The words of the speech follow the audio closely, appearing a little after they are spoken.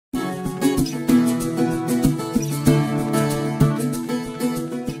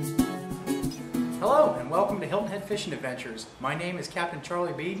Unlimited Fishing Adventures. My name is Captain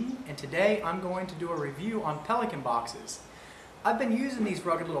Charlie Beeden, and today I'm going to do a review on Pelican boxes. I've been using these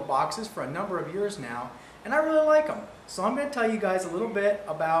rugged little boxes for a number of years now, and I really like them. So I'm going to tell you guys a little bit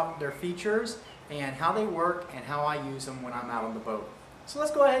about their features and how they work and how I use them when I'm out on the boat. So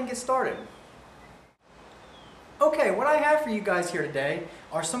let's go ahead and get started. Okay, what I have for you guys here today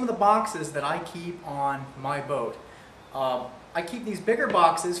are some of the boxes that I keep on my boat. I keep these bigger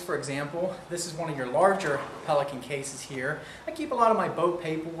boxes, for example. This is one of your larger Pelican cases here. I keep a lot of my boat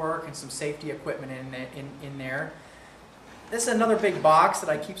paperwork and some safety equipment in there. This is another big box that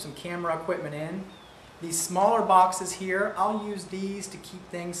I keep some camera equipment in. These smaller boxes here, I'll use these to keep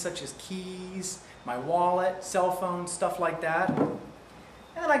things such as keys, my wallet, cell phone, stuff like that. And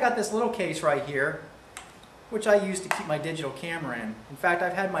then I got this little case right here, which I use to keep my digital camera in. In fact,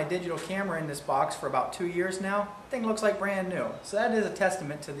 I've had my digital camera in this box for about 2 years now. The thing looks like brand new. So that is a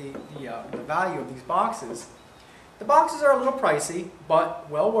testament to the value of these boxes. The boxes are a little pricey, but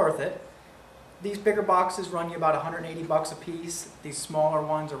well worth it. These bigger boxes run you about 180 bucks a piece. These smaller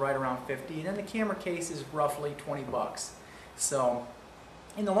ones are right around 50, and then the camera case is roughly 20 bucks. So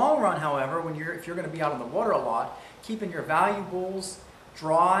in the long run, however, if you're going to be out on the water a lot, keeping your valuables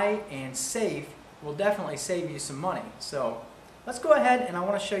dry and safe will definitely save you some money. So let's go ahead, and I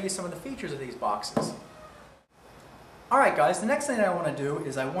want to show you some of the features of these boxes. Alright guys, the next thing that I want to do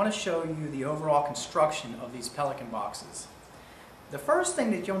is I want to show you the overall construction of these Pelican boxes. The first thing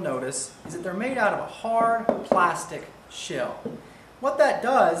that you'll notice is that they're made out of a hard plastic shell. What that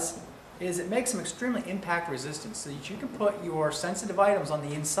does is it makes them extremely impact resistant so that you can put your sensitive items on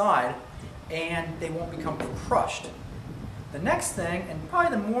the inside and they won't become crushed. The next thing, and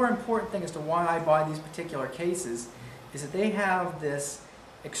probably the more important thing as to why I buy these particular cases, is that they have this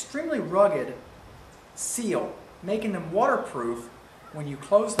extremely rugged seal, making them waterproof when you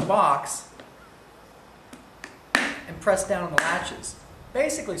close the box and press down on the latches.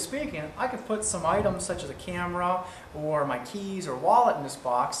 Basically speaking, I could put some items such as a camera or my keys or wallet in this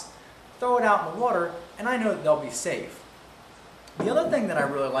box, throw it out in the water, and I know that they'll be safe. The other thing that I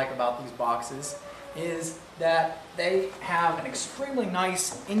really like about these boxes is that they have an extremely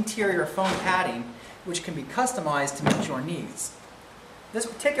nice interior foam padding which can be customized to meet your needs. This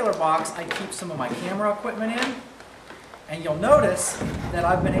particular box I keep some of my camera equipment in, and you'll notice that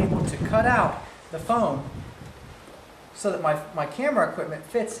I've been able to cut out the foam so that my camera equipment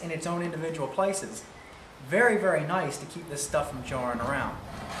fits in its own individual places. Very, very nice to keep this stuff from jarring around.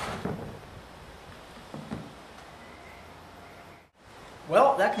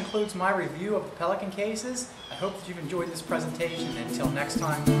 Well, that concludes my review of the Pelican cases. I hope that you've enjoyed this presentation. Until next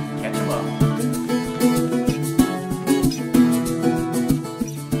time, catch 'em up.